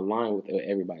doesn't align with what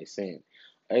everybody's saying.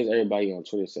 Everybody on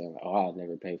Twitter saying like, oh, I'll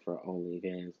never pay for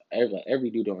OnlyFans.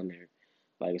 Every dude on there,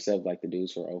 like except like the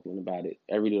dudes who are open about it,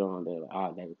 every dude on there like, oh,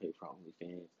 I'll never pay for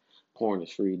OnlyFans. Porn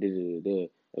is free. Da da da da.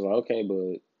 It's like okay,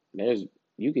 but there's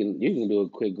you can do a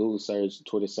quick Google search,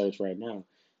 Twitter search right now.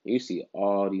 You see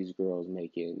all these girls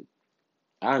making,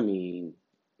 I mean,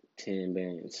 10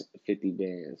 bands, 50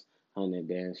 bands, 100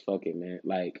 bands. Fuck it, man.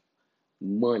 Like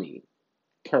money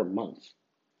per month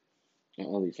on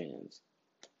OnlyFans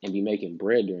and be making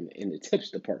bread in the tips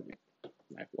department.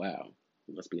 Like, wow,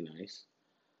 must be nice.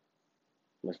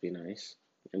 Must be nice,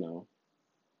 you know.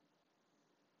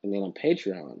 And then on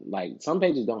Patreon, like some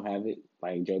pages don't have it.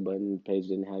 Like Joe Budden page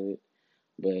didn't have it,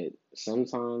 but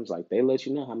sometimes like they let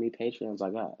you know how many Patreons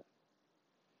I got.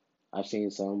 I've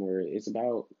seen some where it's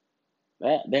about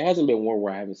that. There hasn't been one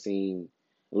where I haven't seen,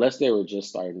 unless they were just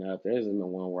starting up. There hasn't been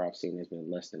one where I've seen there's been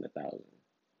less than 1,000.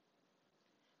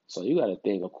 So you got to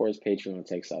think. Of course, Patreon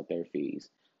takes out their fees,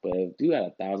 but if you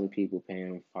got 1,000 people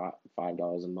paying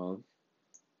 $5 a month,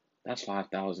 that's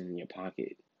 5,000 in your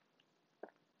pocket.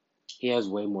 He has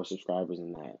way more subscribers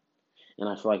than that, and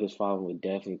I feel like his following would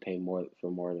definitely pay more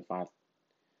than $5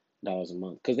 a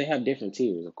month because they have different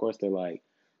tiers. Of course, they're like,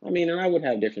 I mean, and I would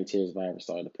have different tiers if I ever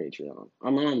started a Patreon.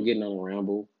 I'm getting on a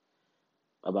ramble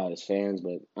about his fans,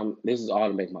 but this is all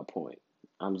to make my point.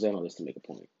 I'm saying all this to make a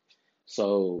point.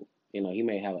 So, he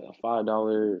may have like a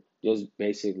 $5, just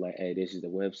basic like, hey, this is the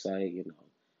website,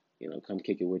 come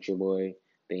kick it with your boy.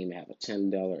 Then you may have a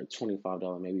 $10 or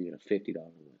 $25, maybe even a $50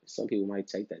 one. Some people might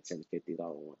take that $10 to $50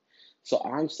 one. So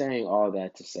I'm saying all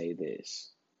that to say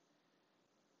this.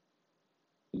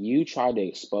 You tried to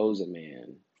expose a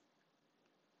man.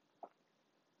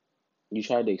 You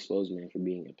tried to expose a man for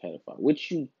being a pedophile,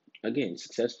 which you, again,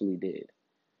 successfully did.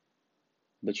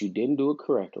 But you didn't do it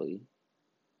correctly.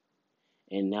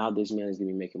 And now this man is going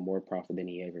to be making more profit than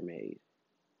he ever made.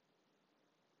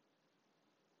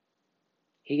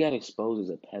 He got exposed as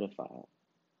a pedophile.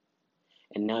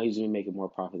 And now he's going to be making more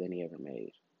profit than he ever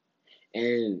made.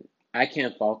 And I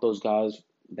can't fault those guys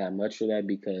that much for that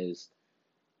because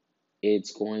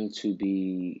it's going to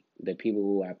be the people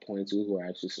who I point to who are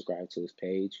actually subscribed to his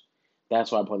page.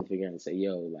 That's why I point the figure out and say,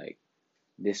 yo, like,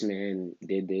 this man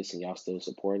did this and y'all still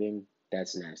support him.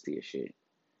 That's nasty as shit.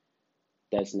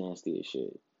 That's nasty as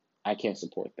shit. I can't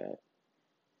support that.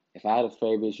 If I had a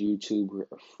favorite YouTuber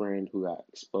or friend who got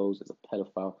exposed as a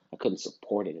pedophile, I couldn't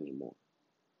support it anymore.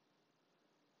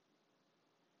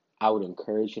 I would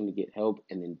encourage him to get help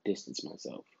and then distance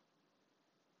myself.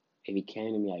 If he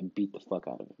came to me, I'd beat the fuck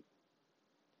out of him.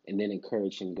 And then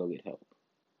encourage him to go get help.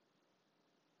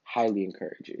 Highly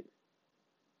encourage it.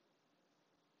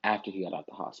 After he got out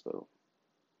the hospital.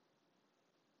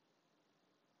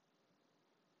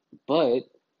 But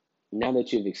now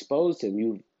that you've exposed him,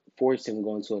 you've forced him to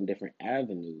go into a different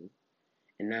avenue,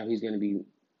 and now he's going to be.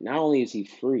 Not only is he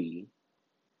free,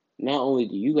 not only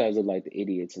do you guys look like the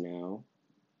idiots now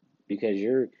because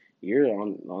you're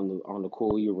on the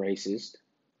cool, you're racist,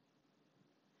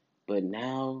 but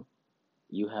now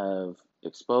you have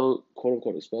exposed, quote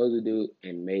unquote, exposed the dude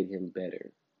and made him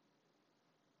better.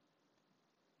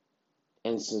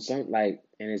 And so and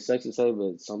it sucks to say,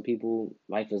 but some people,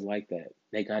 life is like that.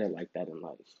 They got it like that in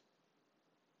life.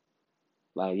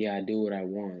 Like, yeah, I do what I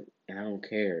want, and I don't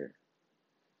care,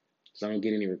 so I don't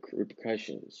get any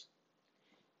repercussions.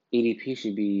 EDP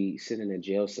should be sitting in a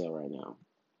jail cell right now,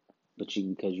 but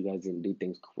because you guys didn't do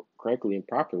things correctly and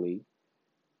properly,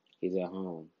 he's at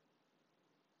home.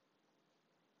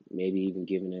 Maybe even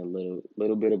giving it a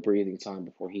little bit of breathing time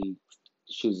before he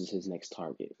chooses his next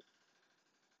target.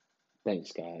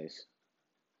 Thanks, guys.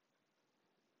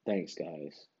 Thanks,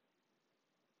 guys.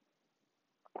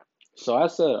 So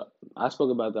I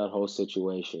spoke about that whole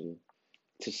situation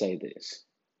to say this.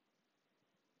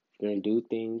 If you're gonna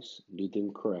do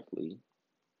them correctly,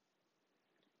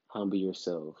 humble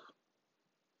yourself,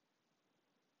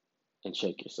 and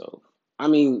check yourself. I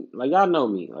mean, like y'all know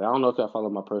me. Like I don't know if y'all follow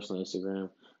my personal Instagram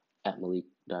at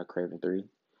Malik.Craven3.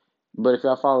 But if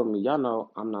y'all follow me, y'all know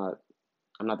I'm not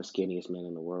the skinniest man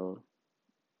in the world.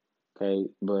 Okay.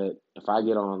 But if I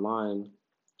get online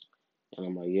and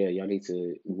I'm like, yeah, y'all need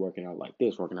to be working out like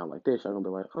this, y'all gonna be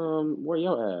like, where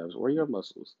your abs? Where your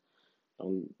muscles?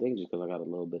 Don't think just because I got a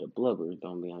little bit of blubber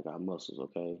don't mean I got muscles,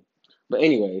 okay? But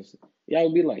anyways, y'all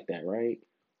would be like that, right?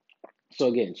 So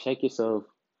again, check yourself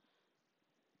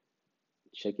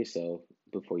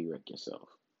before you wreck yourself,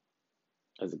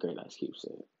 as the great Ice Cube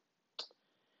said.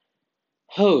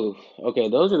 Oh, okay,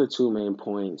 those are the two main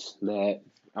points that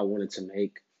I wanted to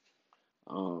make.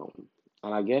 Um,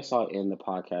 and I guess I'll end the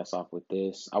podcast off with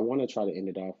this. I want to try to end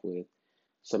it off with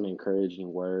some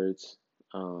encouraging words.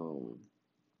 Um,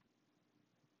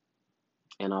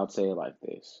 and I'll say it like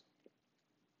this: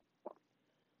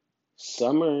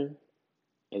 Summer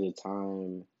is a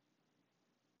time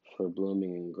for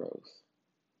blooming and growth.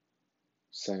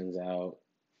 Sun's out,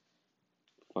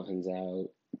 fun's out.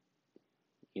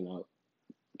 You know,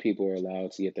 people are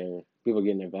allowed to people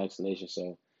getting their vaccination,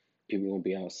 so people gonna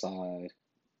be outside.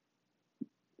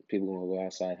 People gonna go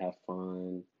outside, have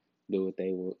fun, do what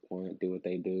they want, do what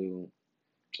they do.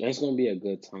 And it's gonna be a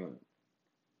good time.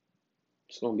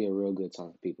 It's gonna be a real good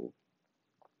time, people.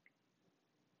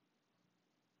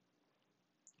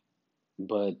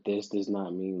 But this does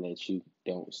not mean that you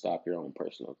don't stop your own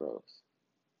personal growth.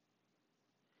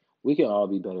 We can all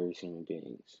be better as human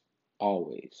beings.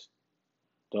 Always.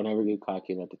 Don't ever get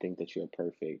cocky enough to think that you're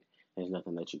perfect. There's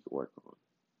nothing that you can work on.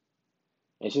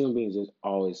 As human beings, there's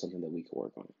always something that we can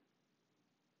work on.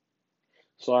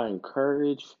 So I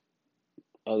encourage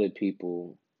other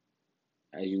people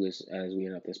as we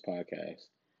end up this podcast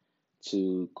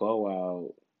to go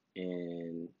out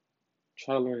and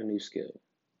try to learn a new skill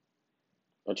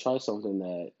or try something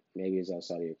that maybe is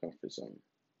outside of your comfort zone.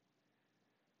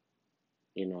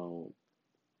 You know,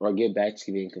 or get back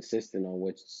to being consistent on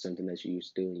what's something that you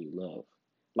used to do and you love.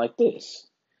 Like this.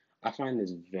 I find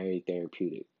this very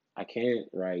therapeutic. I can't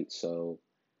write, well,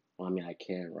 I mean, I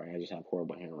can write. I just have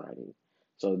horrible handwriting.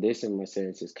 So this, in my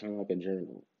sense, is kind of like a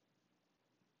journal,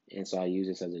 and so I use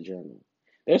this as a journal.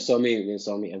 There's so many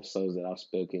episodes that I've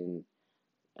spoken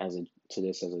as a to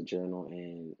this as a journal,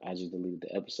 and I just deleted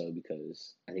the episode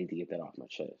because I need to get that off my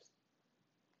chest.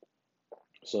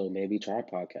 So maybe try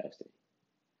podcasting.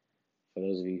 For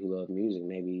those of you who love music,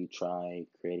 maybe try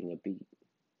creating a beat.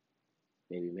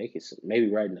 Maybe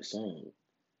writing a song.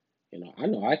 I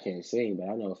know I can't sing,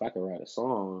 but I know if I can write a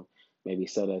song, maybe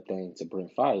sell that thing to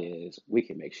Brent Fayez, we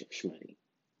can make some money.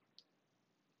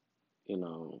 You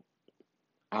know,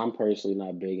 I'm personally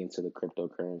not big into the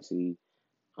cryptocurrency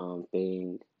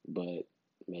thing, but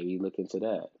maybe look into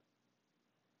that.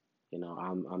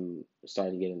 I'm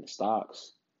starting to get into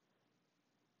stocks.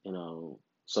 You know,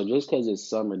 so just because it's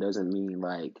summer doesn't mean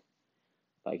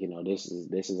this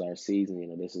is our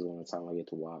season. This is when the time I get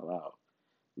to wild out.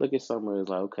 Look at summer as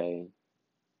like, okay,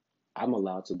 I'm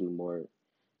allowed to do more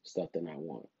stuff than I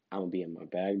want. I'm gonna be in my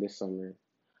bag this summer.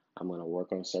 I'm gonna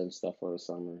work on certain stuff for the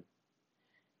summer,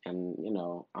 and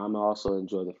I'm also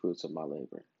enjoy the fruits of my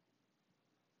labor,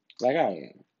 like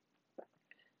I am.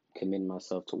 Committing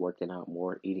myself to working out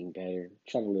more, eating better,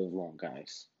 trying to live long,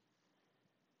 guys.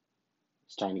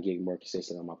 It's trying to get more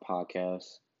consistent on my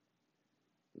podcast.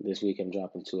 This week I'm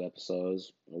dropping 2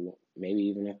 episodes, or maybe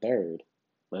even a third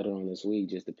later on this week,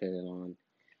 just depending on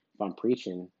if I'm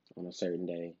preaching on a certain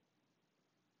day.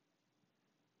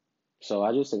 So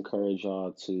I just encourage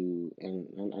y'all to,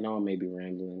 and I know I may be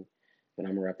rambling, but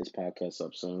I'm gonna wrap this podcast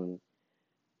up soon.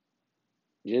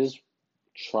 Just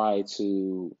try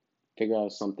to figure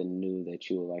out something new that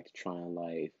you would like to try in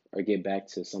life, or get back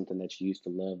to something that you used to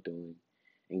love doing,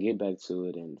 and get back to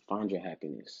it and find your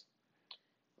happiness.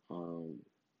 Um,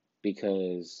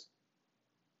 because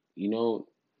you know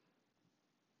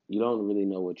you don't really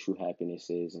know what true happiness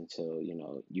is until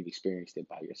you've experienced it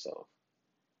by yourself.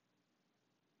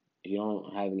 If you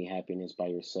don't have any happiness by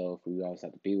yourself, or you always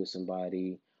have to be with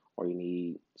somebody, or you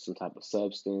need some type of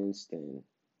substance, then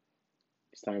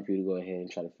it's time for you to go ahead and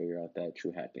try to figure out that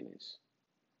true happiness.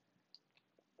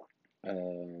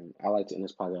 I like to end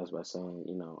this podcast by saying,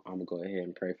 I'm gonna go ahead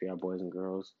and pray for y'all boys and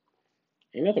girls.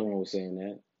 Ain't nothing wrong with saying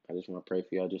that. I just want to pray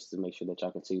for y'all just to make sure that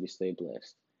y'all continue to stay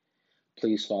blessed.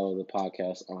 Please follow the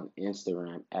podcast on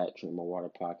Instagram at Drink More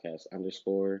Water Podcast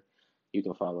 _ You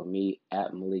can follow me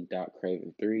at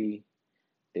Malik.Craven3.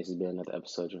 This has been another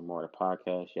episode of Drink More Water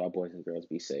Podcast. Y'all boys and girls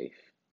be safe.